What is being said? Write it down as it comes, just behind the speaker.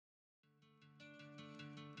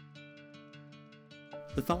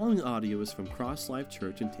The following audio is from Cross Life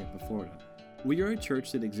Church in Tampa, Florida. We are a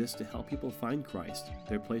church that exists to help people find Christ,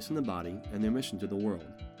 their place in the body, and their mission to the world.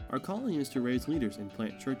 Our calling is to raise leaders and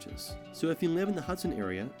plant churches. So if you live in the Hudson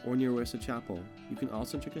area or near West Chapel, you can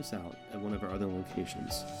also check us out at one of our other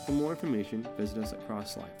locations. For more information, visit us at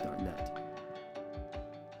crosslife.net.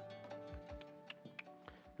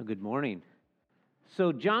 Good morning.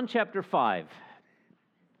 So John chapter 5.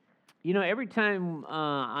 You know, every time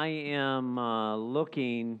I am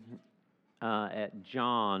looking at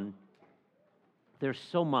John, there's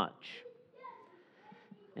so much.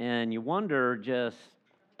 And you wonder just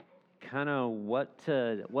kind of what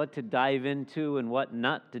to dive into and what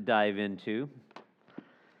not to dive into.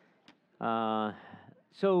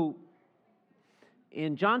 So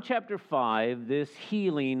in John chapter 5, this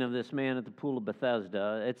healing of this man at the pool of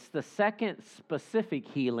Bethesda, it's the second specific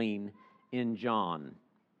healing in John.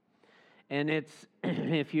 And it's,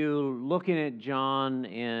 if you're looking at John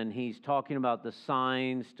and he's talking about the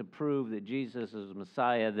signs to prove that Jesus is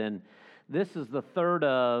Messiah, then this is the third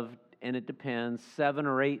of, and it depends, 7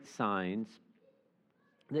 or 8 signs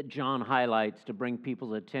that John highlights to bring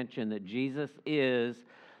people's attention that Jesus is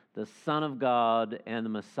the Son of God and the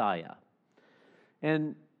Messiah.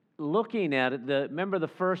 And looking at it, remember the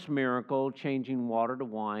first miracle, changing water to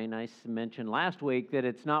wine, I mentioned last week that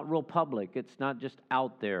it's not real public. It's not just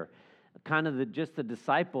out there. Kind of just the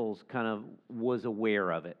disciples kind of was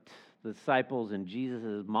aware of it. The disciples and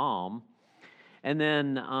Jesus' mom. And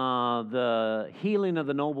then the healing of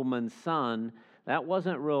the nobleman's son, that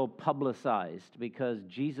wasn't real publicized because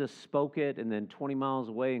Jesus spoke it, and then 20 miles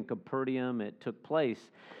away in Capernaum it took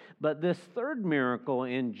place. But this third miracle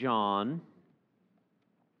in John,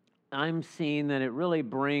 I'm seeing that it really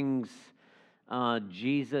brings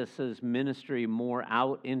Jesus' ministry more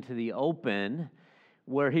out into the open,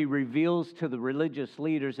 where he reveals to the religious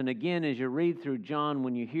leaders. And again, as you read through John,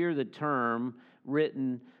 when you hear the term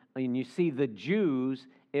written and you see the Jews,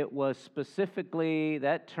 it was specifically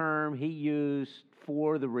that term he used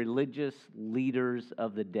for the religious leaders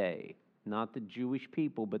of the day. Not the Jewish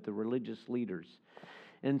people, but the religious leaders.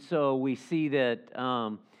 And so we see that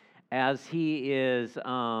as he is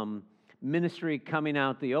ministry coming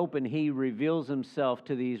out the open, he reveals himself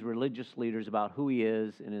to these religious leaders about who he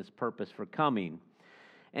is and his purpose for coming.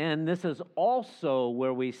 And this is also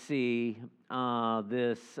where we see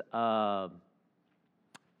this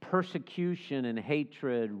persecution and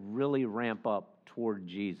hatred really ramp up toward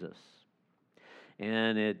Jesus.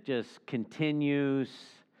 And it just continues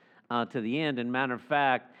to the end. And matter of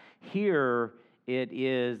fact, here it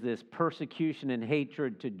is this persecution and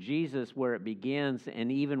hatred to Jesus where it begins. And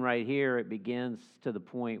even right here, it begins to the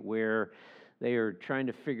point where they are trying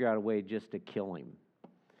to figure out a way just to kill him.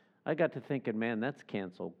 I got to thinking, man, that's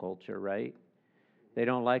cancel culture, right? They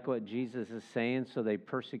don't like what Jesus is saying, so they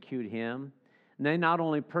persecute him. And they not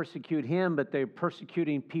only persecute him, but they're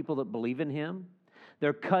persecuting people that believe in him.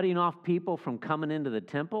 They're cutting off people from coming into the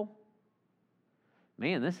temple.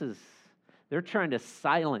 Man, they're trying to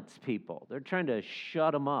silence people. They're trying to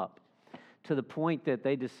shut them up to the point that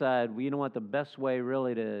they decide, well, you know what, the best way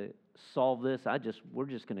really to solve this, we're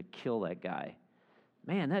just going to kill that guy.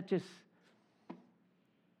 Man,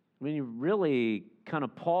 when you really kind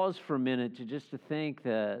of pause for a minute to think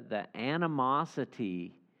the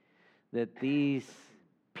animosity that these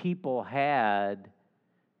people had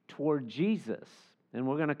toward Jesus. And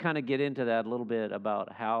we're going to kind of get into that a little bit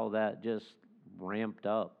about how that just ramped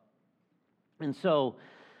up. And so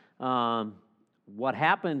what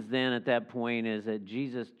happens then at that point is that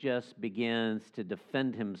Jesus just begins to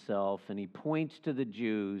defend himself, and he points to the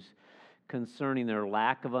Jews concerning their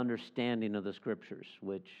lack of understanding of the Scriptures,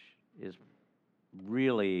 which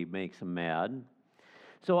really makes him mad.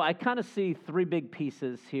 So I kind of see 3 big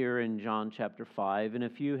pieces here in John chapter 5, and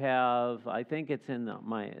if you have, I think it's in the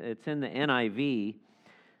NIV,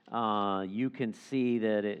 you can see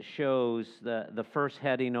that it shows the first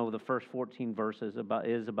heading over the first 14 verses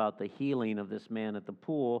is about the healing of this man at the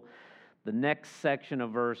pool. The next section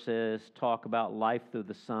of verses talk about life through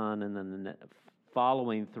the Son, and then the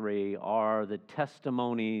following 3 are the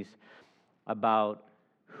testimonies about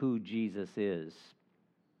who Jesus is.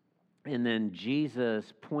 And then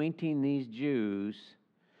Jesus pointing these Jews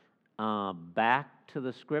back to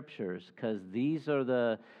the Scriptures, because these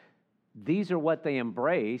are what they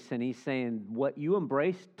embrace, and he's saying, what you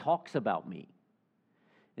embrace talks about me.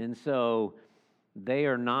 And so they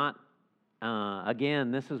are not,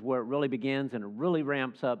 again, this is where it really begins, and it really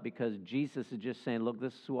ramps up because Jesus is just saying, look,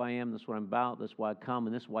 this is who I am, this is what I'm about, this is why I come,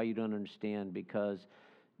 and this is why you don't understand, because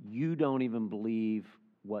you don't even believe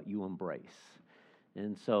what you embrace.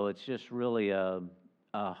 And so it's just really a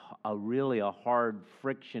really a hard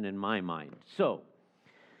friction in my mind. So,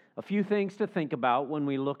 a few things to think about when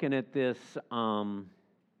we're looking at this in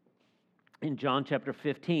John chapter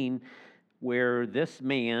 15, where this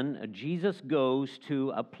man, Jesus, goes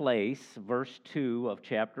to a place, verse 2 of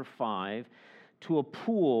chapter 5, to a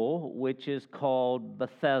pool which is called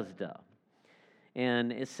Bethesda.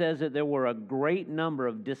 And it says that there were a great number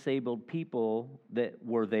of disabled people that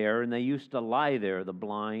were there, and they used to lie there, the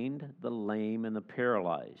blind, the lame, and the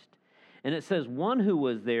paralyzed. And it says one who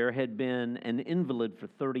was there had been an invalid for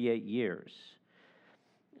 38 years.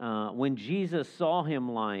 When Jesus saw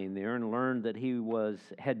him lying there and learned that he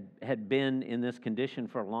had been in this condition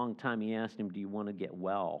for a long time, he asked him, "Do you want to get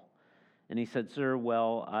well?" And he said, "Sir,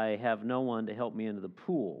 well, I have no one to help me into the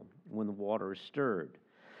pool when the water is stirred.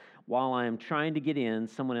 While I am trying to get in,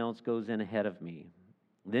 someone else goes in ahead of me."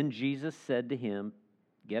 Then Jesus said to him,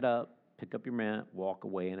 "Get up, pick up your mat, walk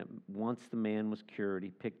away." And once the man was cured, he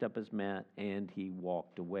picked up his mat and he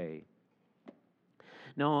walked away.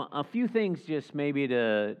 Now, a few things just maybe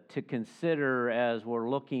to consider as we're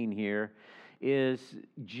looking here is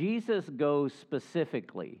Jesus goes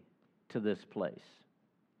specifically to this place.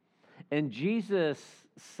 And Jesus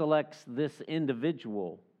selects this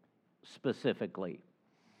individual specifically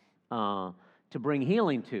to bring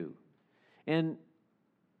healing to. And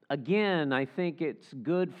again, I think it's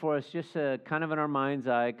good for us just to kind of in our mind's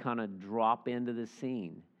eye kind of drop into the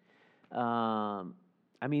scene.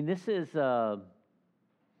 This is...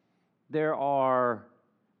 There are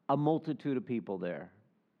a multitude of people there,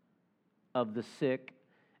 of the sick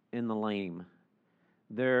and the lame.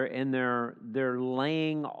 They're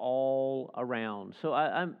laying all around. So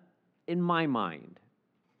I'm in my mind,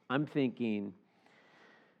 I'm thinking,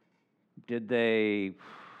 did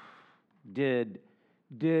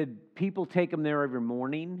people take them there every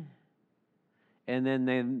morning? And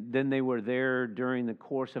then they were there during the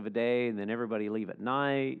course of a day, and then everybody leave at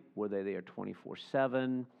night? Were they there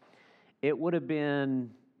 24/7? It would have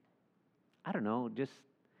been, I don't know, just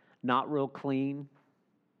not real clean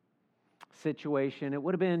situation. It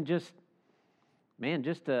would have been just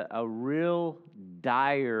a real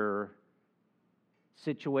dire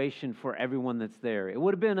situation for everyone that's there. It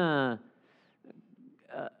would have been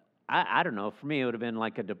I don't know, for me it would have been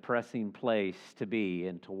like a depressing place to be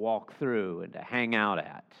and to walk through and to hang out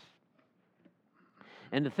at.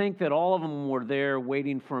 And to think that all of them were there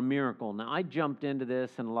waiting for a miracle. Now, I jumped into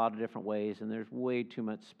this in a lot of different ways, and there's way too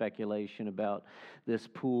much speculation about this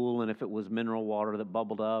pool and if it was mineral water that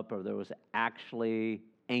bubbled up or there was actually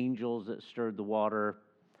angels that stirred the water.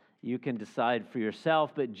 You can decide for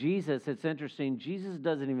yourself. But Jesus, it's interesting, Jesus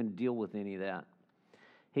doesn't even deal with any of that.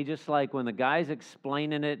 He just like when the guy's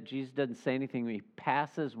explaining it, Jesus doesn't say anything. He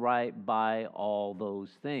passes right by all those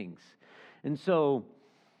things. And so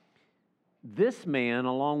this man,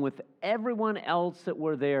 along with everyone else that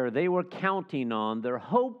were there, they were counting on, their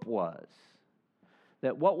hope was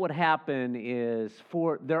that what would happen is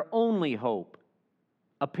for their only hope.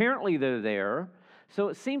 Apparently they're there, so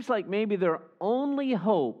it seems like maybe their only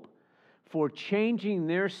hope for changing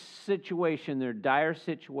their situation, their dire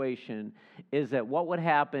situation, is that what would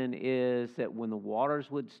happen is that when the waters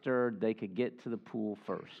would stir, they could get to the pool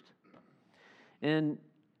first. And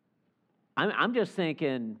I'm just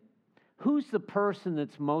thinking, who's the person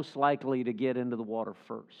that's most likely to get into the water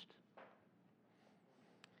first?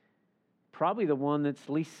 Probably the one that's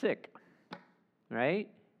least sick, right?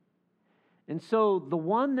 And so the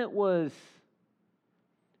one that was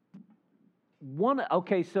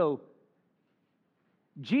so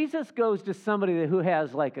Jesus goes to somebody who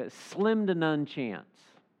has like a slim to none chance.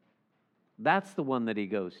 That's the one that he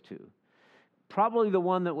goes to. Probably the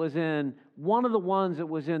one of the ones that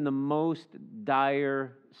was in the most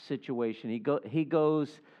dire situation. He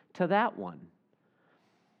goes to that one.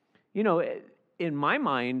 You know, in my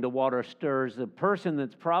mind, the water stirs the person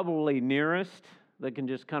that's probably nearest, that can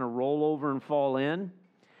just kind of roll over and fall in,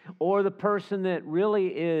 or the person that really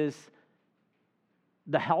is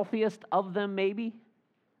the healthiest of them, maybe.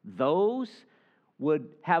 Those would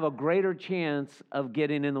have a greater chance of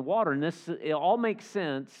getting in the water. And it all makes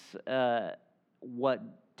sense, what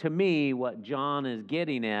John is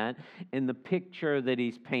getting at in the picture that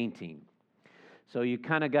he's painting. So you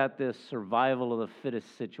kind of got this survival of the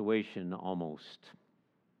fittest situation almost.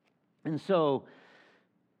 And so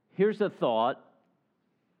here's the thought.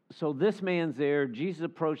 So this man's there. Jesus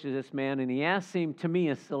approaches this man and he asks him, to me,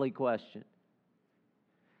 a silly question.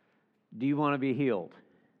 Do you want to be healed?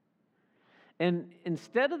 And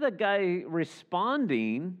instead of the guy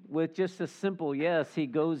responding with just a simple yes, he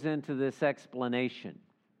goes into this explanation.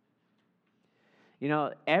 You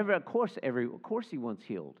know, of course he wants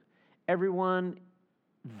healed. Everyone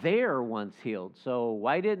there once healed. So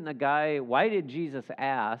why did Jesus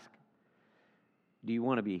ask, do you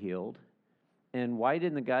want to be healed? And why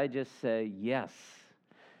didn't the guy just say yes?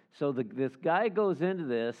 So this guy goes into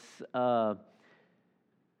this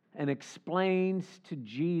and explains to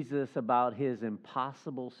Jesus about his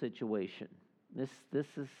impossible situation. This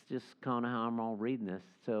is just kind of how I'm all reading this.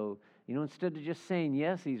 So, instead of just saying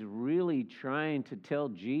yes, he's really trying to tell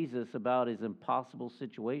Jesus about his impossible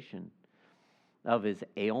situation, of his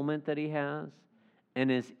ailment that he has, and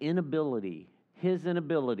his inability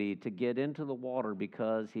to get into the water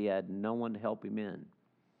because he had no one to help him in.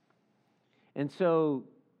 And so,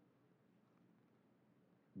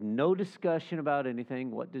 no discussion about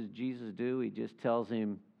anything. What does Jesus do? He just tells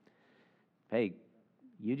him, hey,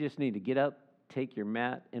 you just need to get up, take your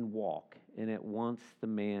mat, and walk. And at once the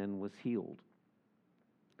man was healed.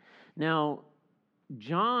 Now,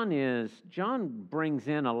 John brings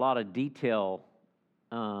in a lot of detail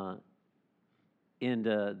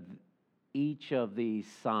into each of these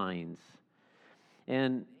signs.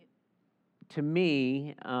 And to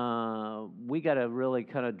me, we got to really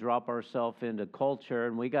kind of drop ourselves into culture,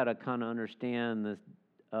 and we got to kind of understand this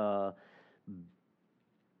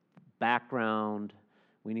background.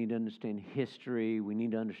 We need to understand history. We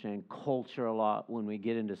need to understand culture a lot when we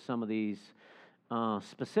get into some of these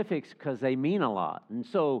specifics, because they mean a lot. And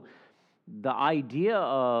so the idea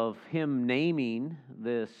of him naming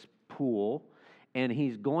this pool, and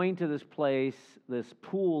he's going to this place, this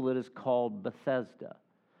pool that is called Bethesda.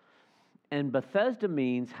 And Bethesda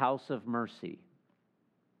means house of mercy.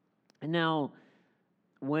 And now,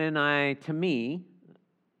 to me,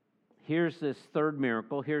 here's this third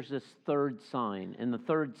miracle, here's this third sign. And the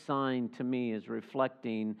third sign to me is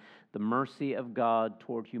reflecting the mercy of God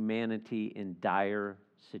toward humanity in dire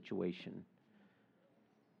situation.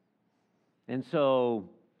 And so,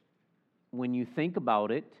 when you think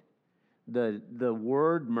about it, the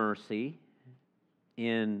word mercy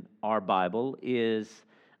in our Bible is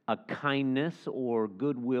a kindness or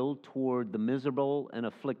goodwill toward the miserable and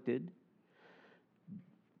afflicted,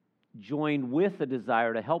 joined with a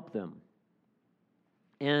desire to help them.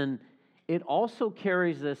 And it also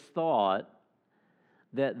carries this thought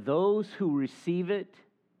that those who receive it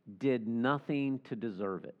did nothing to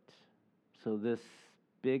deserve it. So this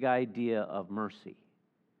big idea of mercy.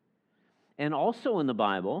 And also in the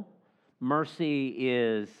Bible,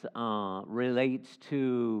 mercy relates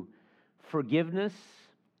to forgiveness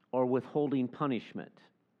or withholding punishment.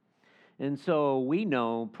 And so we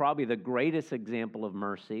know probably the greatest example of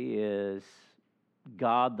mercy is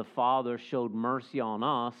God the Father showed mercy on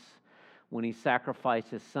us when he sacrificed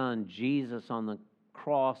his son Jesus on the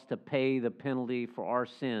cross to pay the penalty for our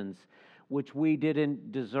sins, which we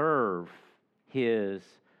didn't deserve his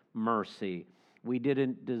mercy. We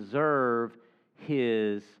didn't deserve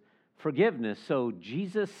his forgiveness. So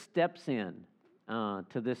Jesus steps in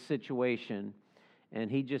to this situation, and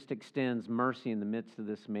he just extends mercy in the midst of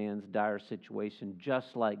this man's dire situation,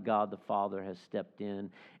 just like God the Father has stepped in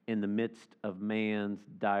the midst of man's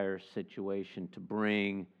dire situation to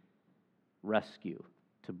bring rescue,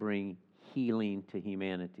 to bring healing to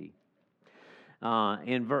humanity.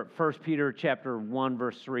 In 1 Peter chapter 1,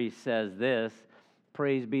 verse 3 says this,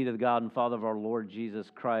 "Praise be to the God and Father of our Lord Jesus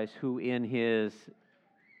Christ, who in his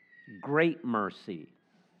great mercy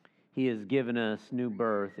he has given us new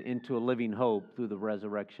birth into a living hope through the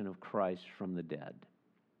resurrection of Christ from the dead."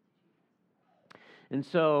 And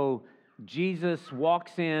so Jesus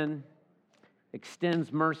walks in,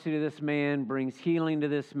 extends mercy to this man, brings healing to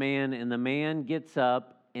this man, and the man gets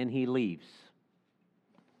up and he leaves.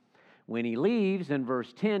 When he leaves, in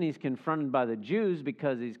verse 10, he's confronted by the Jews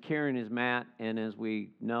because he's carrying his mat, and as we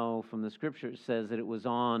know from the scripture, it says that it was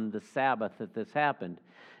on the Sabbath that this happened.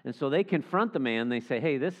 And so they confront the man. They say,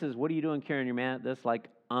 hey, what are you doing carrying your mat? That's like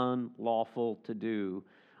unlawful to do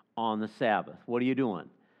on the Sabbath. What are you doing?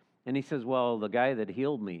 And he says, well, the guy that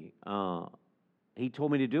healed me, he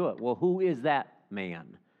told me to do it. Well, who is that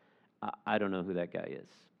man? I don't know who that guy is.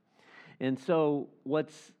 And so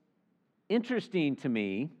what's interesting to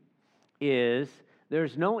me is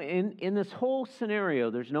there's no, in this whole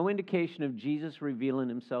scenario, there's no indication of Jesus revealing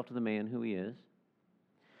himself to the man who he is.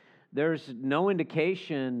 There's no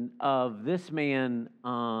indication of this man,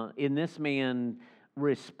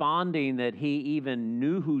 responding that he even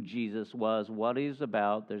knew who Jesus was, what he's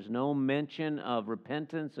about. There's no mention of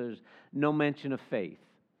repentance. There's no mention of faith.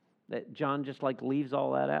 That John just leaves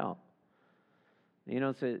all that out.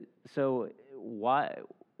 So why?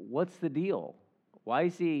 What's the deal? Why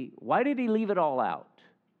did he leave it all out?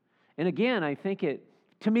 And again, I think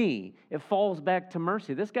to me, it falls back to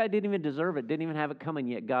mercy. This guy didn't even deserve it, didn't even have it coming,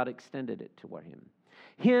 yet God extended it to him.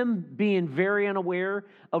 Him being very unaware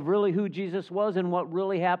of really who Jesus was and what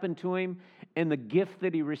really happened to him and the gift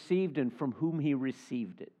that he received and from whom he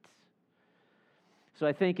received it. So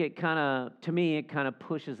I think to me, it kind of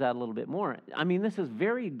pushes that a little bit more. I mean, this is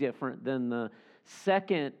very different than the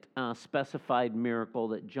second specified miracle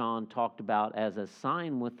that John talked about as a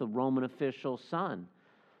sign with the Roman official's son.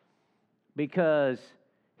 Because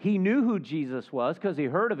he knew who Jesus was because he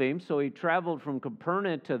heard of him, so he traveled from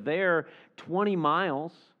Capernaum to there 20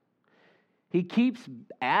 miles. He keeps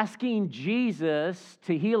asking Jesus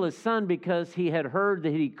to heal his son because he had heard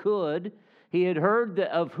that he could. He had heard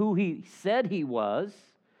of who he said he was.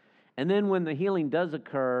 And then when the healing does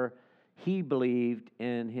occur, he believed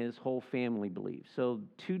and his whole family believed. So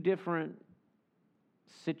two different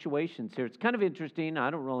situations here. It's kind of interesting. I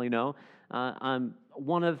don't really know.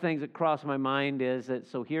 One of the things that crossed my mind is that,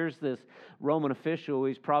 so here's this Roman official.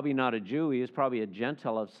 He's probably not a Jew. He is probably a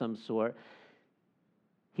Gentile of some sort.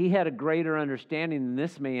 He had a greater understanding than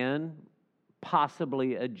this man,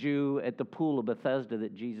 possibly a Jew at the pool of Bethesda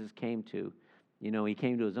that Jesus came to. You know, he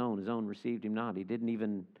came to his own received him not.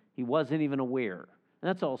 He wasn't even aware. And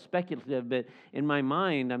that's all speculative, but in my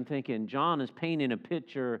mind, I'm thinking John is painting a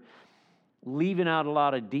picture, leaving out a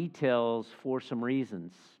lot of details for some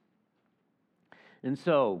reasons. And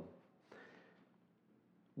so,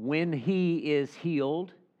 when he is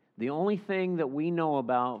healed, the only thing that we know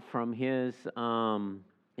about from his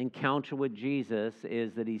encounter with Jesus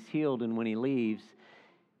is that he's healed, and when he leaves,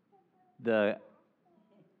 the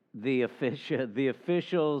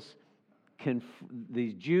officials,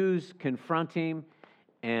 these Jews confront him,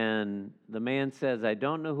 and the man says, I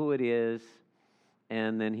don't know who it is,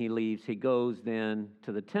 and then he leaves. He goes then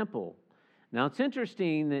to the temple. Now, it's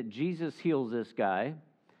interesting that Jesus heals this guy,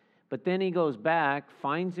 but then he goes back,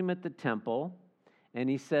 finds him at the temple, and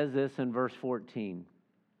he says this in verse 14.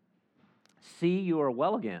 See, you are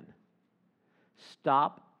well again.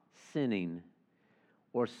 Stop sinning,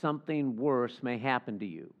 or something worse may happen to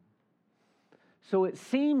you. So it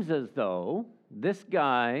seems as though this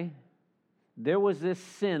guy, there was this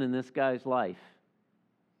sin in this guy's life.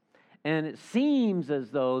 And it seems as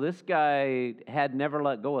though this guy had never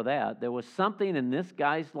let go of that. There was something in this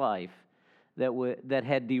guy's life that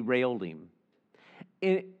had derailed him.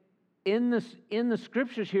 In the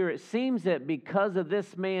scriptures here, it seems that because of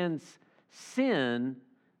this man's sin,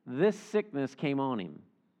 this sickness came on him.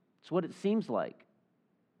 It's what it seems like.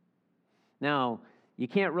 Now, you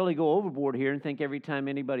can't really go overboard here and think every time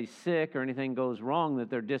anybody's sick or anything goes wrong that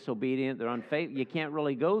they're disobedient, they're unfaithful. You can't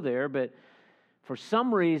really go there, but for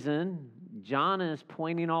some reason, John is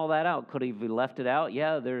pointing all that out. Could he have left it out?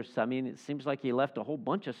 Yeah, it seems like he left a whole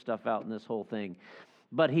bunch of stuff out in this whole thing.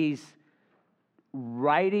 But he's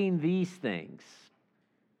writing these things.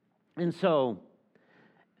 And so,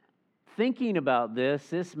 thinking about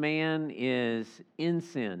this man is in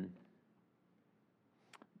sin.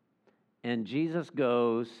 And Jesus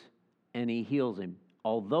goes and he heals him.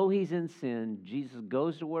 Although he's in sin, Jesus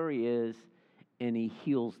goes to where he is and he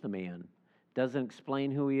heals the man. Doesn't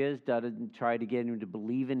explain who he is, doesn't try to get him to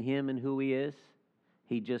believe in him and who he is.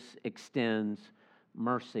 He just extends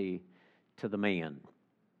mercy to the man.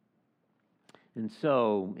 And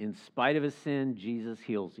so, in spite of his sin, Jesus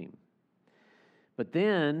heals him. But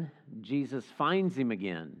then, Jesus finds him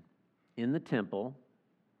again in the temple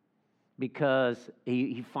because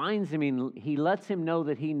he finds him and he lets him know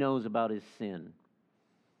that he knows about his sin.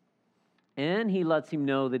 And he lets him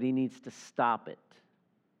know that he needs to stop it.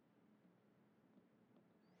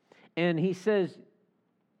 And he says,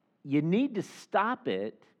 you need to stop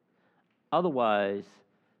it, otherwise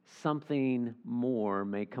something more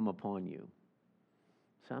may come upon you.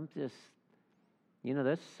 So I'm just,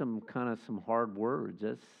 that's some hard words.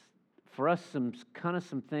 That's, for us, some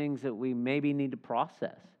things that we maybe need to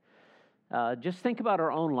process. Just think about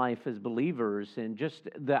our own life as believers and just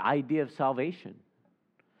the idea of salvation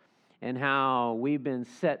and how we've been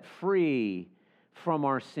set free from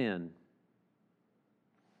our sin.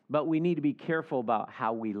 But we need to be careful about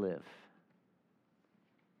how we live.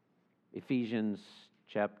 Ephesians,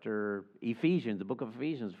 the book of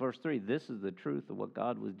Ephesians, verse 3, this is the truth of what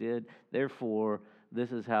God did. Therefore,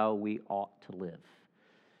 this is how we ought to live.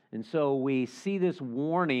 And so we see this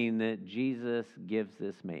warning that Jesus gives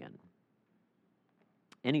this man.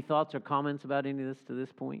 Any thoughts or comments about any of this to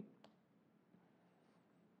this point?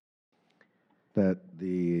 That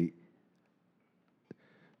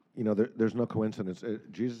there's no coincidence.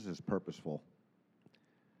 Jesus is purposeful.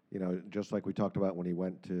 Just like we talked about when he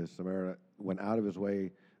went to Samaria, went out of his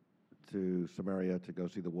way to Samaria to go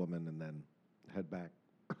see the woman and then head back.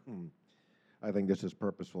 I think this is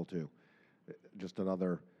purposeful too. Just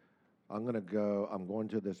another I'm going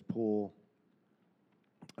to this pool,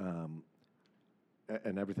 and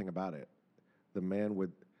everything about it. The man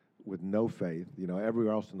with no faith,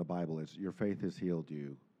 everywhere else in the Bible is, your faith has healed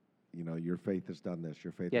you. Your faith has done this,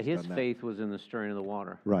 your faith has done that. Yeah, his faith was in the stirring of the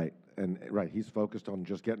water. Right, he's focused on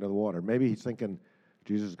just getting to the water. Maybe he's thinking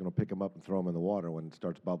Jesus is going to pick him up and throw him in the water when it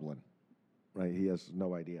starts bubbling. Right, he has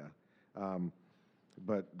no idea.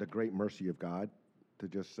 But the great mercy of God to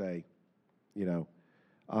just say,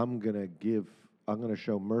 I'm going to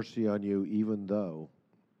show mercy on you even though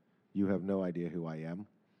you have no idea who I am.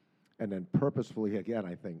 And then purposefully, again,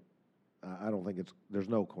 I think, I don't think there's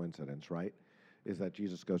no coincidence, right? Is that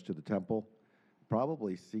Jesus goes to the temple,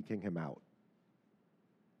 probably seeking him out.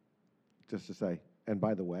 Just to say, and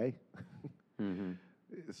by the way,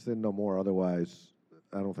 sin no more, otherwise,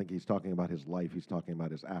 I don't think he's talking about his life, he's talking about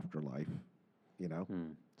his afterlife,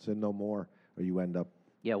 Sin no more, or you end up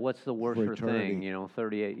what's the worser thing,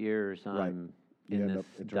 38 years I'm in this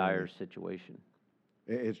dire situation.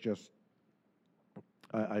 It's just,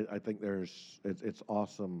 I think it's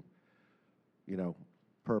awesome,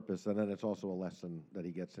 purpose, and then it's also a lesson that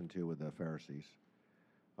he gets into with the Pharisees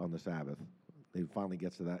on the Sabbath. He finally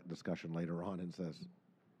gets to that discussion later on and says,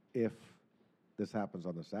 if this happens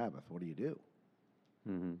on the Sabbath, what do you do?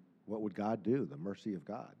 Mm-hmm. What would God do? The mercy of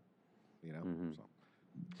God, Mm-hmm. So.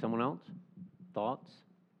 Someone else? Thoughts?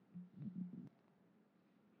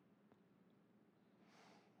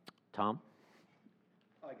 Tom?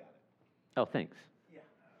 I got it. Oh, thanks.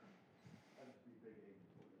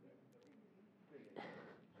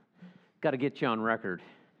 Got to get you on record.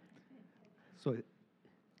 So,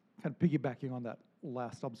 kind of piggybacking on that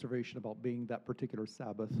last observation about being that particular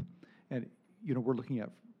Sabbath, and we're looking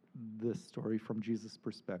at this story from Jesus'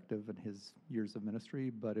 perspective and his years of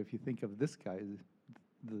ministry. But if you think of this guy,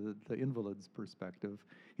 the invalid's perspective,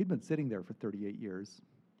 he'd been sitting there for 38 years,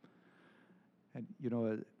 and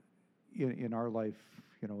in our life,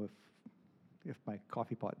 if my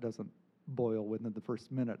coffee pot doesn't boil within the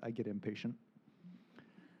first minute, I get impatient.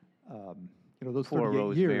 Those Poor 38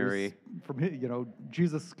 Rosemary. years from him,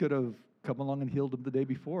 Jesus could have come along and healed him the day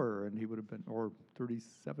before, and he would have been, or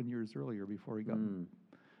 37 years earlier before he got.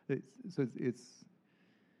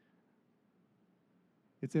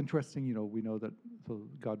 It's interesting. We know that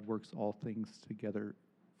God works all things together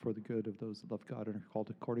for the good of those that love God and are called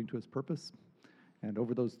according to his purpose. And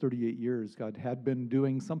over those 38 years, God had been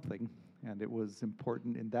doing something, and it was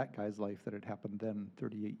important in that guy's life that it happened then,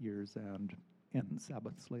 38 years and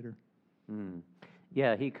Sabbaths later.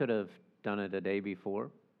 Yeah, he could have done it a day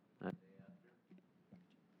before.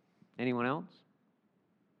 Anyone else?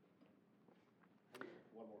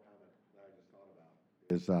 One more comment that I just thought about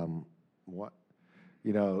is what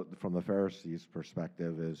from the Pharisees'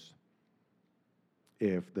 perspective is,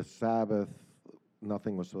 if the Sabbath,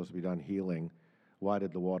 nothing was supposed to be done healing, why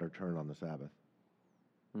did the water turn on the Sabbath?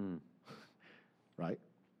 Right?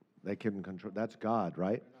 They couldn't control. That's God,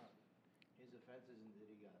 right? His offense isn't that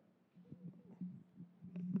he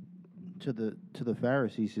got to the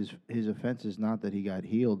Pharisees. His offense is not that he got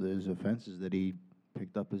healed. His offense is that he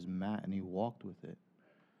picked up his mat and he walked with it.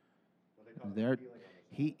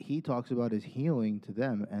 He talks about his healing to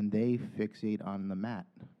them, and they fixate on the mat,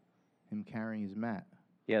 him carrying his mat.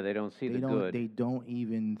 Yeah, they don't see the good. They don't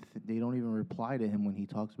even reply to him when he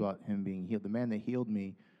talks about him being healed. The man that healed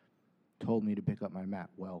me told me to pick up my mat.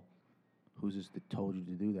 Well, who's this that told you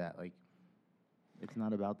to do that? Like, it's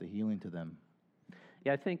not about the healing to them.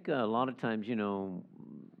 Yeah, I think a lot of times,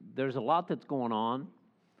 there's a lot that's going on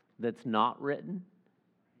that's not written,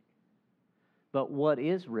 but what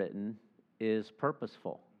is written is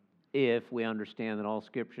purposeful, if we understand that all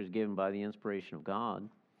Scripture is given by the inspiration of God.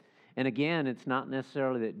 And again, it's not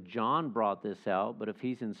necessarily that John brought this out, but if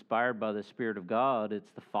he's inspired by the Spirit of God, it's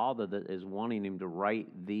the Father that is wanting him to write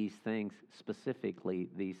these things, specifically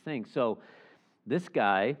these things. So this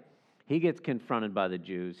guy, he gets confronted by the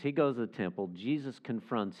Jews. He goes to the temple. Jesus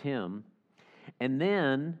confronts him. And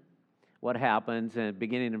then what happens, and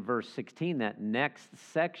beginning in verse 16, that next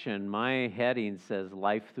section, my heading says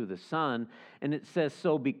life through the Son. And it says,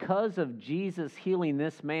 so because of Jesus healing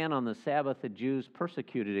this man on the Sabbath, the Jews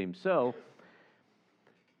persecuted him. So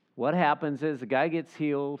what happens is the guy gets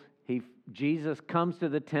healed. Jesus comes to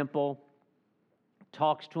the temple,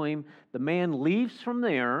 talks to him. The man leaves from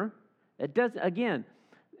there. It does, again,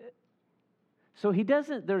 so he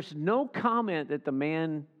doesn't, there's no comment that the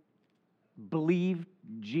man believed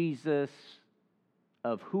Jesus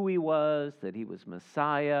of who he was, that he was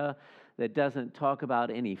Messiah, that doesn't talk about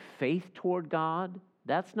any faith toward God.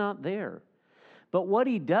 That's not there. But what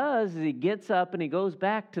he does is he gets up and he goes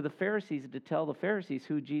back to the Pharisees to tell the Pharisees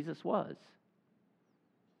who Jesus was.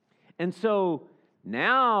 And so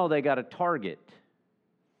now they got a target,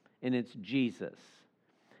 and it's Jesus.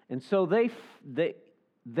 And so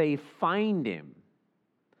they find him.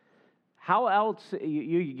 How else,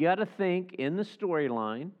 you got to think in the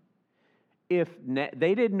storyline, if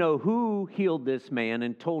they didn't know who healed this man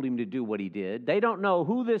and told him to do what he did, they don't know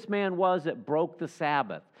who this man was that broke the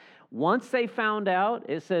Sabbath. Once they found out,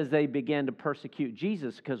 it says they began to persecute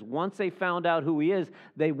Jesus, because once they found out who he is,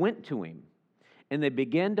 they went to him and they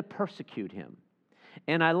began to persecute him.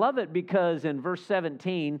 And I love it because in verse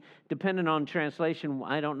 17, depending on translation,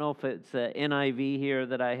 I don't know if it's NIV here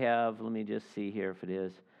that I have. Let me just see here if it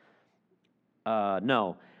is.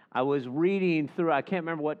 No. I was reading through, I can't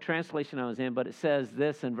remember what translation I was in, but it says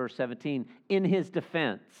this in verse 17, in his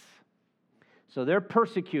defense. So they're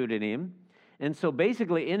persecuting him. And so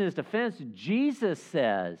basically in his defense, Jesus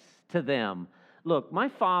says to them, look, my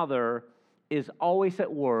Father is always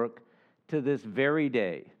at work to this very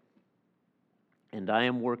day, and I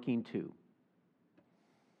am working too.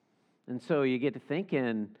 And so you get to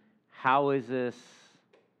thinking, how is this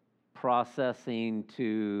processing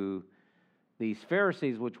to these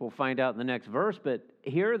Pharisees, which we'll find out in the next verse, but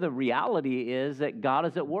here the reality is that God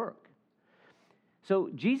is at work.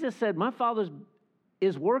 So Jesus said, my Father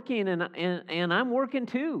is working and I'm working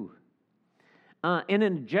too. And in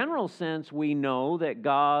a general sense, we know that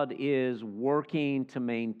God is working to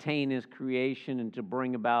maintain his creation and to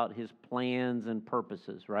bring about his plans and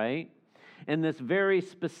purposes, right? And this very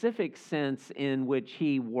specific sense in which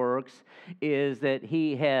he works is that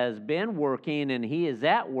he has been working and he is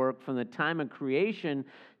at work from the time of creation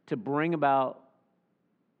to bring about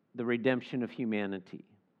the redemption of humanity.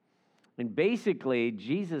 And basically,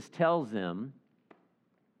 Jesus tells them,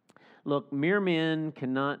 look, mere men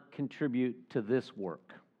cannot contribute to this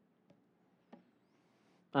work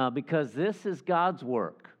because this is God's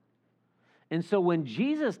work. And so when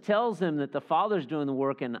Jesus tells them that the Father's doing the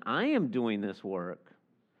work and I am doing this work,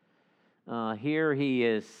 here he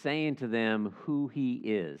is saying to them who he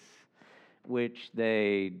is, which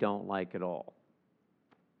they don't like at all.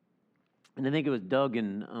 And I think it was Doug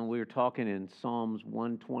and we were talking in Psalms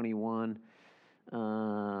 121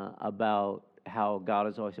 about how God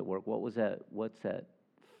is always at work. What was that? What's that?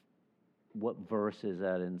 What verse is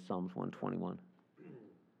that in Psalms 121?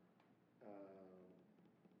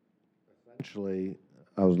 Essentially,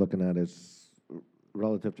 I was looking at is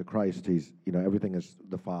relative to Christ. He's, everything is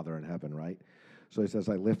the Father in heaven, right? So he says,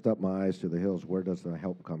 I lift up my eyes to the hills. Where does my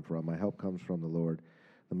help come from? My help comes from the Lord,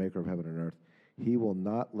 the maker of heaven and earth. He will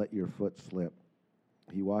not let your foot slip.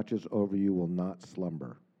 He watches over you, will not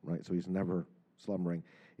slumber, right? So he's never slumbering.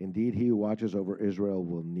 Indeed, he who watches over Israel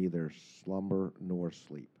will neither slumber nor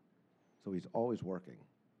sleep. So he's always working,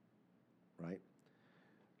 right?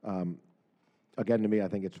 Again, to me, I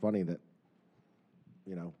think it's funny that,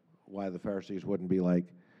 why the Pharisees wouldn't be like,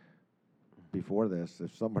 before this,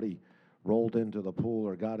 if somebody rolled into the pool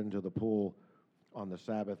or got into the pool on the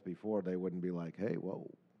Sabbath before, they wouldn't be like, hey, whoa,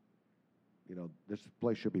 this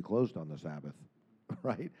place should be closed on the Sabbath,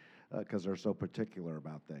 right? Because they're so particular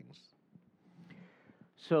about things.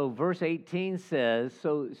 So verse 18 says,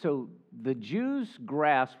 so the Jews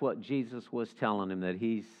grasped what Jesus was telling them, that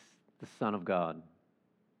he's the Son of God.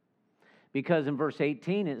 Because in verse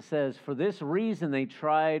 18 it says, for this reason they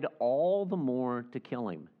tried all the more to kill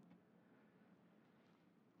him.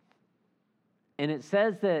 And it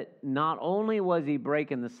says that not only was he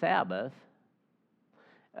breaking the Sabbath,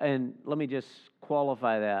 and let me just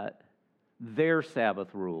qualify that, their Sabbath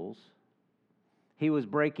rules. He was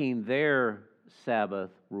breaking their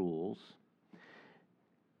Sabbath rules.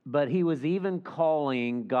 But he was even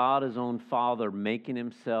calling God his own Father, making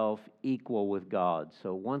himself equal with God.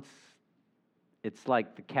 So once it's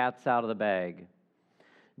like the cat's out of the bag.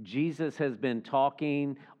 Jesus has been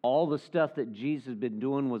talking. All the stuff that Jesus had been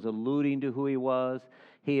doing was alluding to who he was.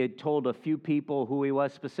 He had told a few people who he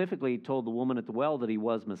was. Specifically, he told the woman at the well that he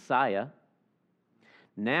was Messiah.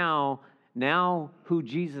 Now who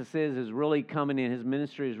Jesus is really coming in. His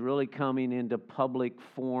ministry is really coming into public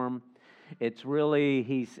form. It's really,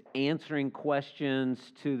 he's answering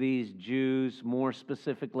questions to these Jews more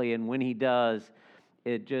specifically. And when he does,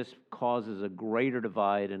 it just causes a greater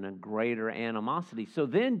divide and a greater animosity. So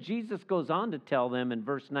then Jesus goes on to tell them in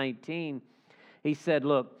verse 19, he said,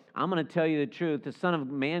 look, I'm going to tell you the truth. The Son of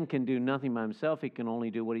Man can do nothing by himself. He can only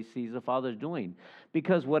do what he sees the Father doing.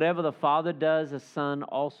 Because whatever the Father does, the Son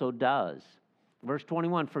also does. Verse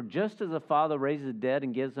 21, for just as the Father raises the dead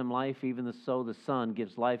and gives them life, even so the Son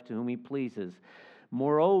gives life to whom he pleases.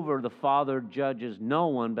 Moreover, the Father judges no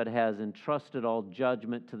one, but has entrusted all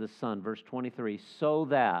judgment to the Son. Verse 23, so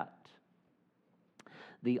that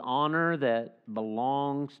The honor that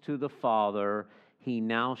belongs to the Father, he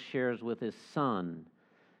now shares with his Son.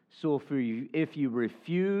 So if you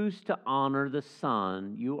refuse to honor the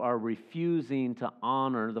Son, you are refusing to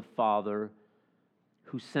honor the Father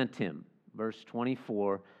who sent him. Verse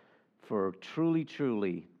 24, for truly,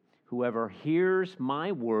 truly, whoever hears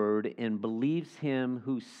my word and believes him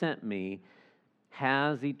who sent me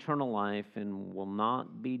has eternal life and will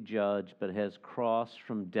not be judged, but has crossed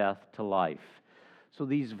from death to life. So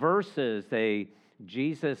these verses, they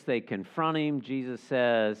confront him. Jesus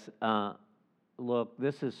says, look,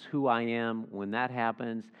 this is who I am. When that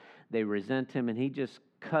happens, they resent him, and he just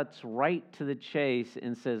cuts right to the chase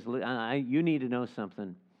and says, you need to know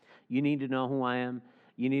something. You need to know who I am.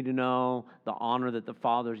 You need to know the honor that the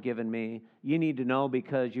Father's given me. You need to know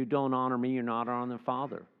because you don't honor me, you're not honoring the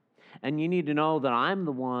Father. And you need to know that I'm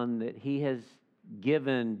the one that he has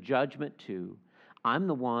given judgment to. I'm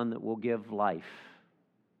the one that will give life.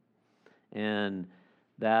 And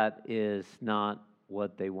that is not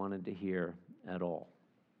what they wanted to hear at all.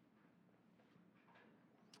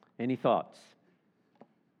 Any thoughts?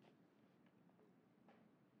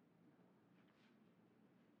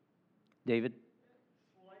 David?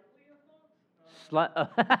 Slightly a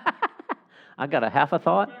thought. I got a half a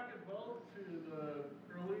thought. Back as well to the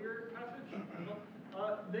earlier passage.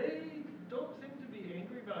 They don't seem to be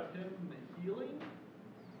angry about him healing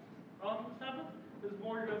on the Sabbath. It's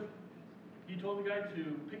more just he told the guy to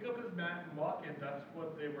pick up his mat and walk, and that's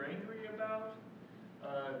what they were angry about.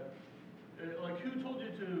 Like, who told you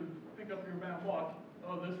to pick up your mat and walk?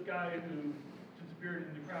 Oh, this guy who disappeared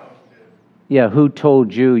in the crowd did. Yeah, who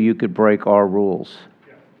told you could break our rules?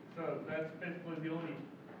 Yeah, so that's basically the only.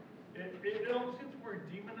 It almost seems we're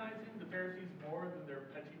demonizing the Pharisees more than their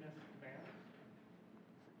pettiness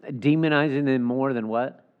demands. Demonizing them more than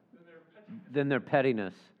what? Than their pettiness. Than their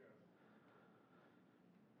pettiness.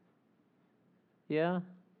 Yeah,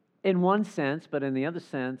 in one sense, but in the other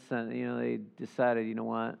sense, they decided, you know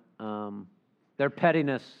what, their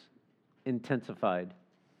pettiness intensified,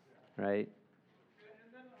 right?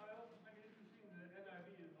 And then I also find it interesting that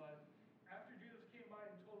NIV is like, after Jesus came by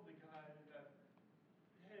and told the guy that,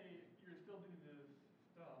 hey, you're still doing this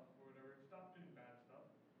stuff or whatever, stop doing bad stuff.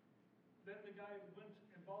 Then the guy went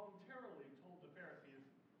and voluntarily told the Pharisees,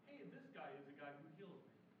 hey, this guy is the guy who healed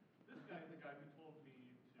me. This guy is the guy who told me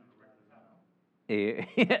to correct this out.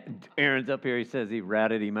 Aaron's up here, he says he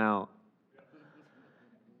ratted him out.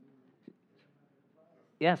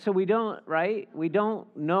 Yeah, so we don't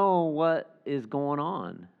know what is going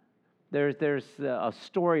on. There's a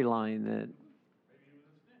storyline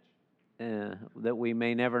that we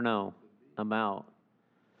may never know about.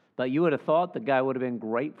 But you would have thought the guy would have been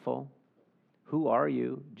grateful. Who are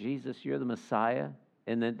you? Jesus, you're the Messiah.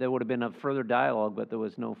 And then there would have been a further dialogue, but there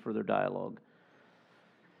was no further dialogue.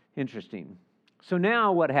 Interesting. So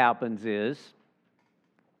now what happens is,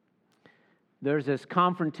 there's this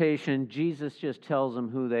confrontation. Jesus just tells them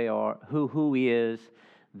who they are, who he is.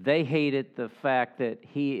 They hated the fact that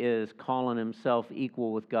he is calling himself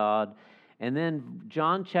equal with God. And then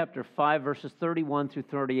John chapter 5, verses 31 through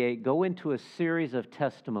 38 go into a series of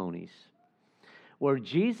testimonies where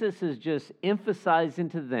Jesus is just emphasizing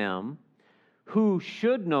to them who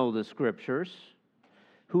should know the Scriptures,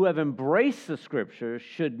 who have embraced the Scriptures,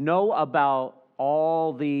 should know about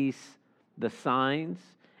all the signs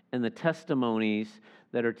and the testimonies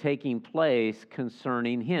that are taking place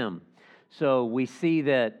concerning him. So we see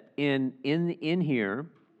that in here,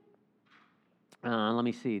 let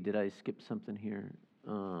me see, did I skip something here?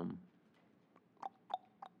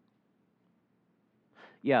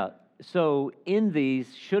 So in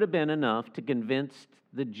these should have been enough to convince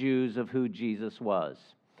the Jews of who Jesus was.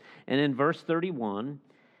 And in verse 31,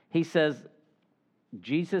 he says,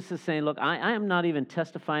 Jesus is saying, look, I am not even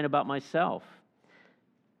testifying about myself.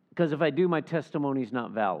 Because if I do, my testimony is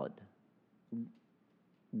not valid.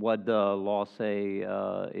 What the law say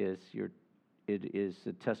it is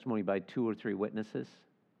a testimony by 2 or 3 witnesses.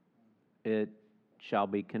 It shall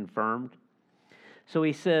be confirmed. So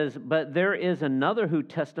he says, but there is another who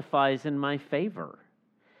testifies in my favor,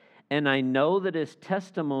 and I know that his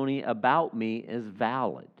testimony about me is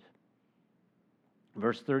valid.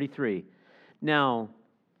 Verse 33, now,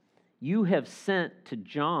 you have sent to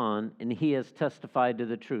John, and he has testified to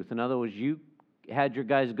the truth. In other words, you had your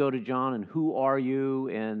guys go to John, and who are you?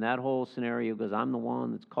 And that whole scenario goes, I'm the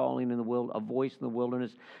one that's calling in the a voice in the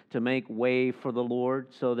wilderness to make way for the Lord.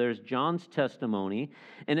 So there's John's testimony,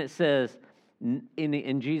 and it says,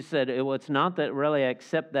 and Jesus said, well, it's not that really I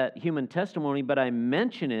accept that human testimony, but I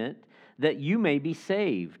mention it that you may be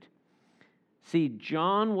saved. See,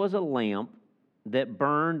 John was a lamp that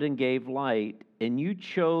burned and gave light, and you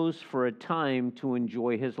chose for a time to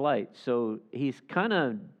enjoy his light. So he's kind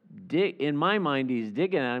of, in my mind, he's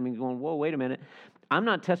digging at him and going, whoa, wait a minute. I'm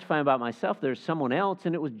not testifying about myself. There's someone else,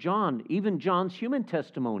 and it was John, even John's human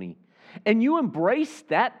testimony. And you embraced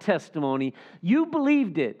that testimony. You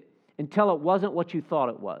believed it until it wasn't what you thought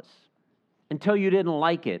it was, until you didn't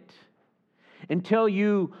like it, until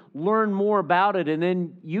you learned more about it, and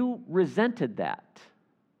then you resented that.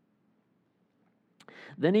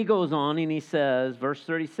 Then he goes on and he says, verse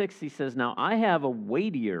 36, he says, now I have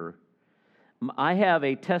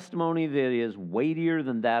a testimony that is weightier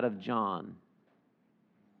than that of John.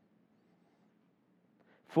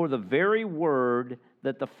 For the very word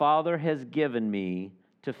that the Father has given me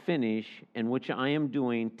to finish, and which I am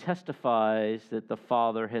doing, testifies that the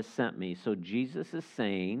Father has sent me. So Jesus is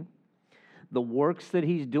saying the works that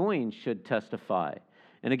he's doing should testify.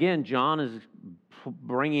 And again, John is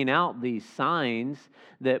bringing out these signs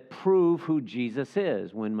that prove who Jesus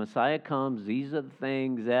is. When Messiah comes, these are the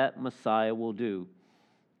things that Messiah will do.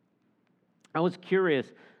 I was curious,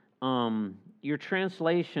 your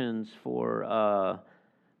translations for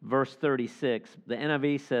verse 36, the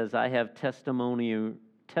NIV says, I have testimony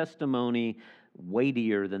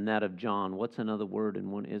weightier than that of John. What's another word?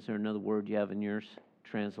 Is there another word you have in yours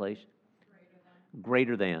translation?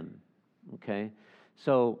 Greater than. Okay.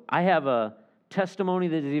 So I have a testimony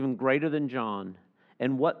that is even greater than John.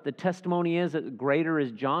 And what the testimony is that greater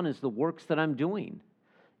is John is the works that I'm doing.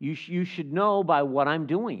 You should know by what I'm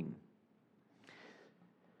doing.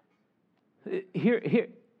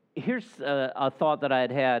 Here's a thought that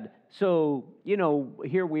I had. So,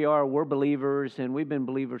 here we are, we're believers, and we've been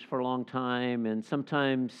believers for a long time, and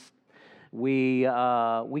sometimes we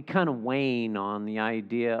kind of wane on the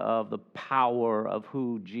idea of the power of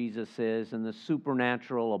who Jesus is and the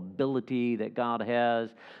supernatural ability that God has,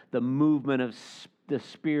 the movement of the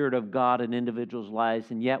Spirit of God in individuals'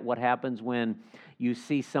 lives. And yet what happens when you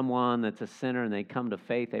see someone that's a sinner and they come to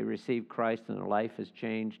faith, they receive Christ and their life is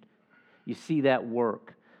changed? You see that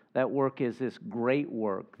work. That work is this great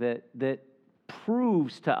work that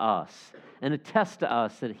proves to us and attests to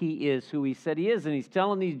us that he is who he said he is. And he's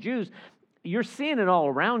telling these Jews, you're seeing it all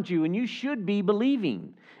around you, and you should be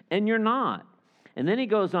believing, and you're not. And then he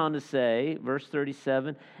goes on to say, verse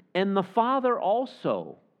 37, and the Father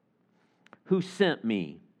also, who sent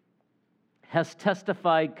me, has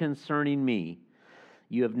testified concerning me.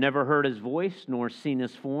 You have never heard his voice, nor seen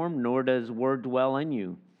his form, nor does his word dwell in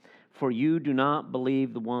you. For you do not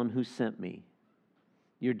believe the one who sent me.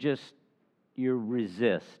 You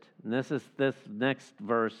resist. And this next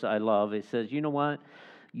verse I love. It says, you know what?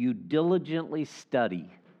 You diligently study.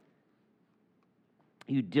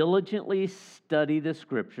 You diligently study the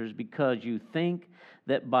Scriptures because you think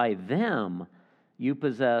that by them you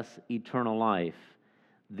possess eternal life.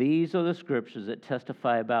 These are the Scriptures that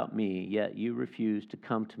testify about me, yet you refuse to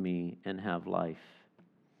come to me and have life.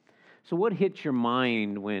 So what hits your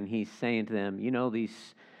mind when he's saying to them,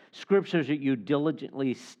 these Scriptures that you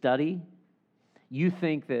diligently study, you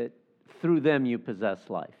think that through them you possess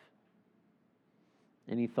life?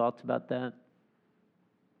 Any thoughts about that?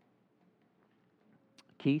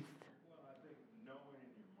 Keith? Well, I think knowing in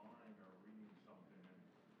your mind or reading something.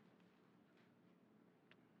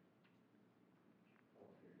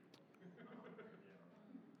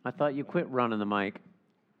 I thought you quit running the mic.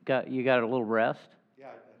 You got a little rest? Yeah,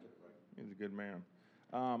 that's right. He's a good man.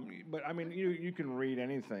 But I mean, you can read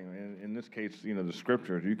anything. In this case, the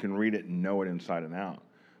Scriptures, you can read it and know it inside and out.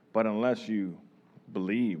 But unless you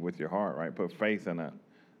believe with your heart, right, put faith in it,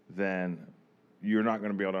 then you're not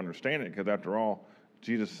going to be able to understand it, because after all,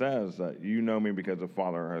 Jesus says that you know me because the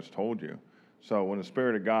Father has told you. So when the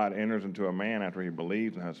Spirit of God enters into a man after he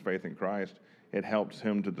believes and has faith in Christ, it helps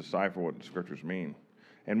him to decipher what the Scriptures mean.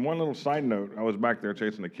 And one little side note, I was back there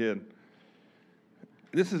chasing a kid.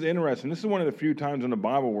 This is interesting. This is one of the few times in the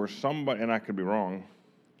Bible where somebody, and I could be wrong,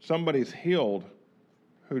 somebody's healed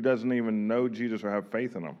who doesn't even know Jesus or have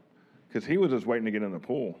faith in him, because he was just waiting to get in the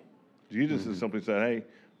pool. Jesus just simply said, hey,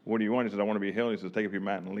 what do you want? He says, I want to be healed. He says, take up your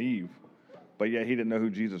mat and leave. But yet he didn't know who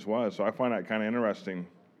Jesus was. So I find that kind of interesting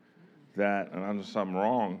that, and unless I'm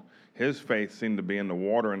wrong, his faith seemed to be in the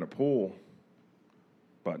water in the pool,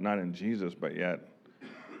 but not in Jesus. But yet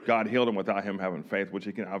God healed him without him having faith, which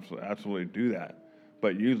he can absolutely do that.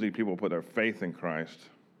 But usually people put their faith in Christ.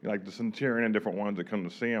 Like the centurion and different ones that come to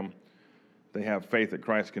see him, they have faith that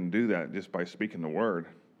Christ can do that just by speaking the word.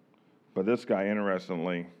 But this guy,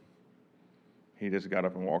 interestingly, he just got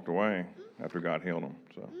up and walked away after God healed him.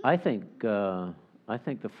 So I think the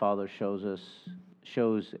Father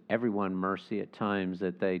shows everyone mercy at times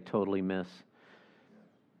that they totally miss.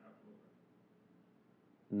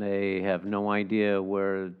 They have no idea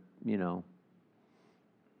where,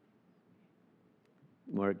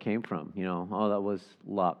 where it came from. Oh, that was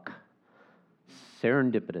luck.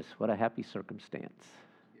 Serendipitous. What a happy circumstance.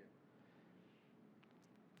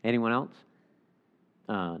 Anyone else?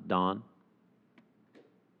 Don?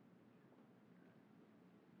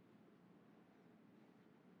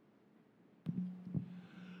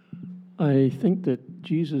 I think that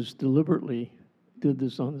Jesus deliberately did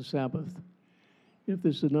this on the Sabbath. If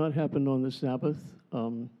this had not happened on the Sabbath,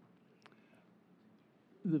 the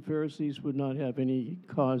Pharisees would not have any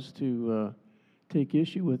cause to take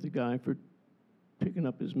issue with the guy for picking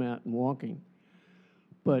up his mat and walking.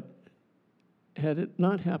 But had it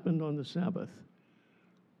not happened on the Sabbath,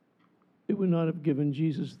 it would not have given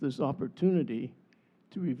Jesus this opportunity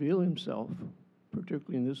to reveal himself,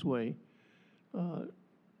 particularly in this way,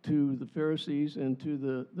 to the Pharisees and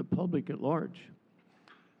to the public at large.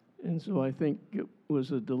 And so I think it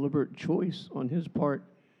was a deliberate choice on his part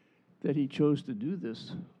that he chose to do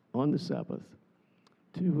this on the Sabbath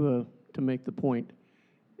to make the point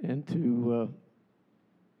and to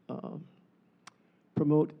not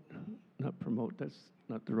promote, that's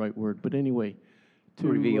not the right word, but anyway, to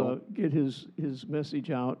reveal. Get his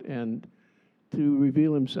message out and to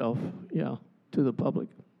reveal himself, to the public.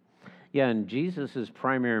 Yeah, and Jesus'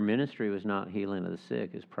 primary ministry was not healing of the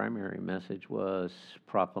sick. His primary message was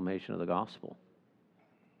proclamation of the gospel.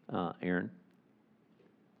 Aaron?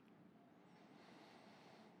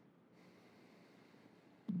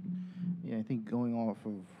 Yeah, I think going off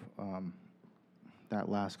of that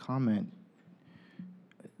last comment,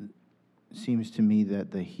 it seems to me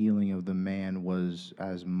that the healing of the man was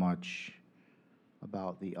as much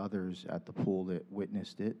about the others at the pool that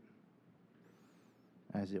witnessed it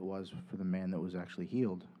as it was for the man that was actually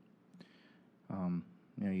healed.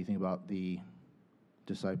 You think about the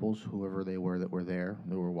disciples, whoever they were that were there,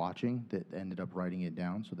 that were watching, that ended up writing it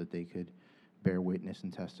down so that they could bear witness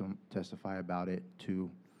and testify about it to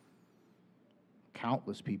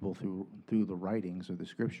countless people through the writings of the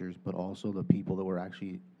scriptures, but also the people that were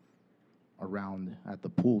actually around at the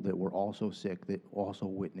pool that were also sick, that also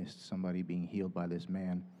witnessed somebody being healed by this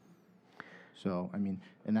man. So, and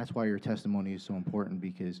that's why your testimony is so important,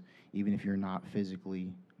 because even if you're not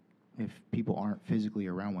physically, if people aren't physically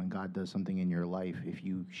around when God does something in your life, if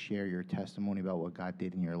you share your testimony about what God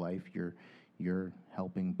did in your life, you're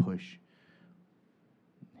helping push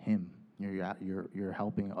Him. You're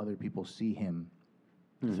helping other people see Him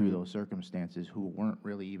through those circumstances who weren't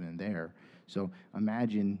really even there. So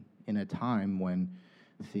imagine in a time when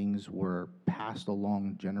things were passed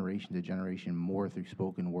along generation to generation more through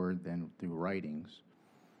spoken word than through writings.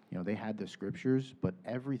 They had the scriptures, but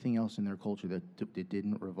everything else in their culture that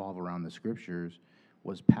didn't revolve around the scriptures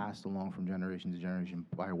was passed along from generation to generation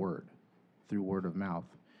by word, through word of mouth.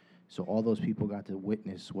 So all those people got to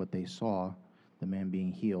witness what they saw, the man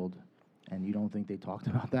being healed. And you don't think they talked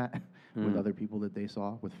about that with other people that they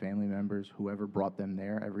saw, with family members, whoever brought them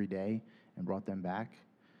there every day and brought them back?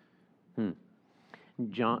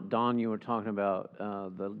 Don, you were talking about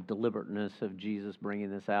the deliberateness of Jesus bringing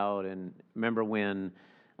this out. And remember when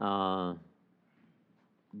the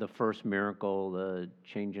first miracle, the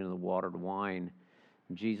changing of the water to wine,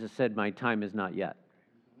 Jesus said, "My time is not yet."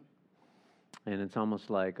 And it's almost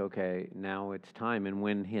like, okay, now it's time. And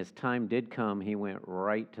when his time did come, he went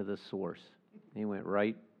right to the source. He went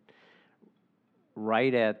right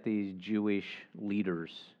at these Jewish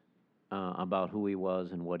leaders about who he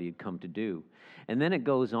was and what he had come to do. And then it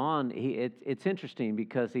goes on. It's interesting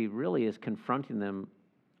because he really is confronting them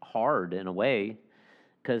hard in a way,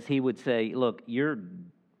 because he would say, look, you're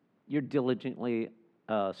diligently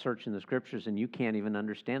searching the scriptures and you can't even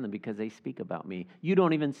understand them because they speak about me. You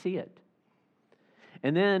don't even see it.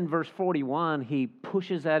 And then verse 41, he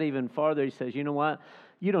pushes that even farther. He says, you know what?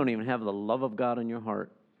 You don't even have the love of God in your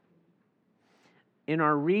heart. In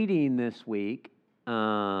our reading this week,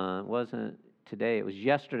 it wasn't today, it was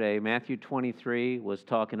yesterday, Matthew 23 was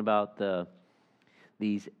talking about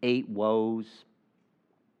these 8 woes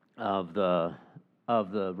of the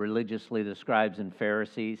religious leaders, the scribes and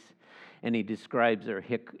Pharisees. And he describes their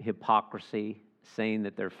hypocrisy, saying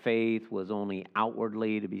that their faith was only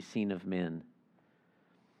outwardly to be seen of men.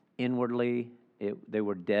 Inwardly, they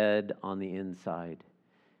were dead on the inside.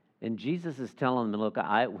 And Jesus is telling them, look,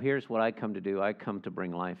 here's what I come to do. I come to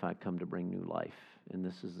bring life. I come to bring new life. And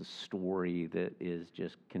this is the story that is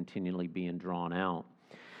just continually being drawn out.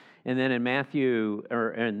 And then in Matthew,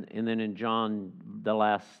 and then in John, the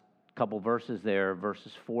last couple verses there,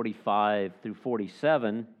 verses 45 through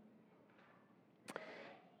 47,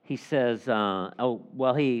 he says,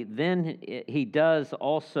 he does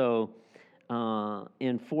also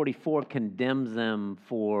in 44 condemns them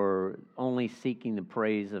for only seeking the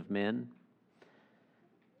praise of men.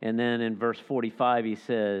 And then in verse 45 he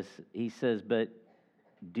says, but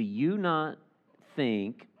do you not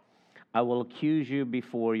think I will accuse you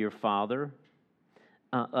before your Father?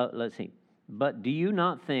 Let's see. But do you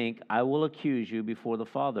not think I will accuse you before the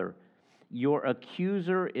Father? Your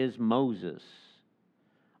accuser is Moses,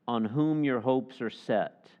 on whom your hopes are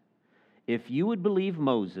set. If you would believe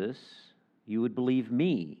Moses, you would believe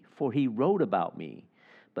me, for he wrote about me.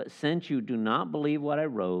 But since you do not believe what I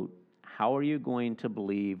wrote, how are you going to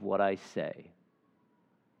believe what I say?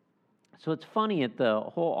 So it's funny at the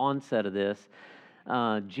whole onset of this,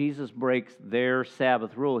 Jesus breaks their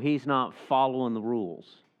Sabbath rule. He's not following the rules.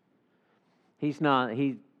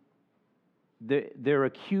 They're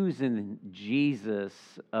accusing Jesus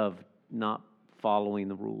of not following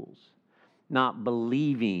the rules, not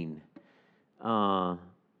believing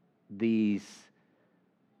these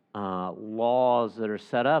laws that are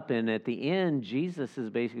set up. And at the end, Jesus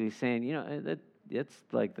is basically saying, it's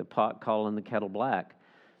like the pot calling the kettle black.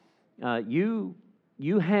 You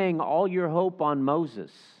hang all your hope on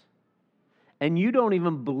Moses, and you don't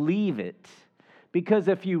even believe it. Because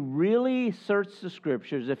if you really search the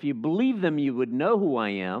Scriptures, if you believe them, you would know who I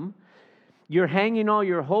am. You're hanging all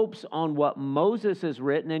your hopes on what Moses has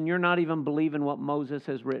written, and you're not even believing what Moses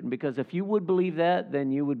has written. Because if you would believe that,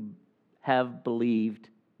 then you would have believed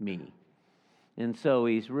me. And so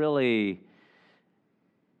he's really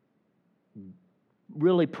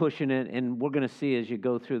pushing it, and we're going to see as you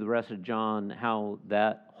go through the rest of John how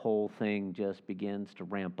that whole thing just begins to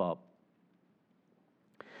ramp up.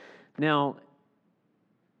 Now,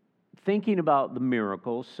 thinking about the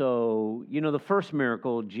miracles, so, the first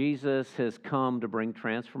miracle, Jesus has come to bring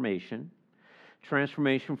transformation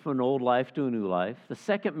from an old life to a new life. The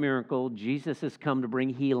second miracle, Jesus has come to bring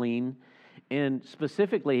healing, and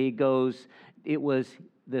specifically it was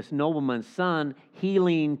this nobleman's son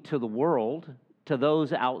healing to the world, to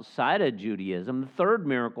those outside of Judaism. The third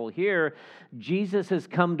miracle here, Jesus has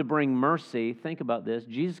come to bring mercy. Think about this.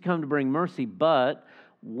 Jesus has come to bring mercy, but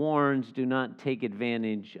warns, do not take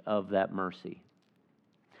advantage of that mercy.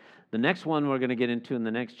 The next one we're going to get into in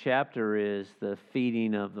the next chapter is the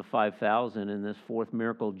feeding of the 5,000. In this fourth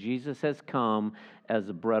miracle, Jesus has come as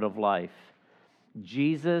the bread of life.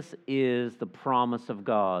 Jesus is the promise of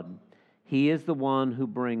God. He is the one who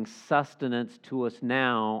brings sustenance to us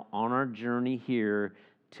now on our journey here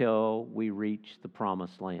till we reach the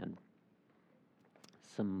promised land.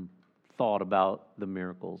 Some thought about the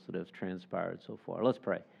miracles that have transpired so far. Let's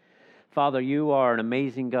pray. Father, you are an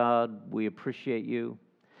amazing God. We appreciate you.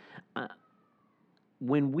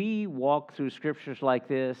 When we walk through scriptures like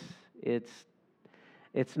this, it's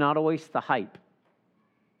not always the hype.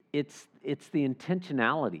 It's the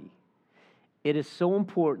intentionality. It is so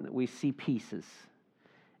important that we see pieces.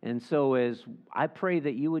 And so as I pray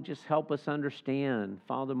that you would just help us understand,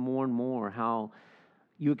 Father, more and more how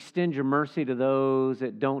you extend your mercy to those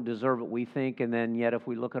that don't deserve what we think, and then yet if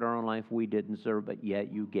we look at our own life, we didn't deserve it,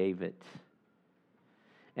 yet you gave it.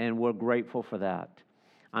 And we're grateful for that.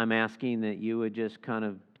 I'm asking that you would just kind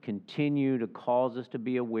of continue to cause us to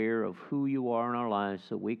be aware of who you are in our lives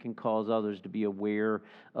so we can cause others to be aware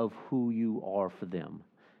of who you are for them.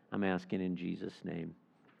 I'm asking in Jesus' name.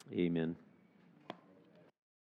 Amen.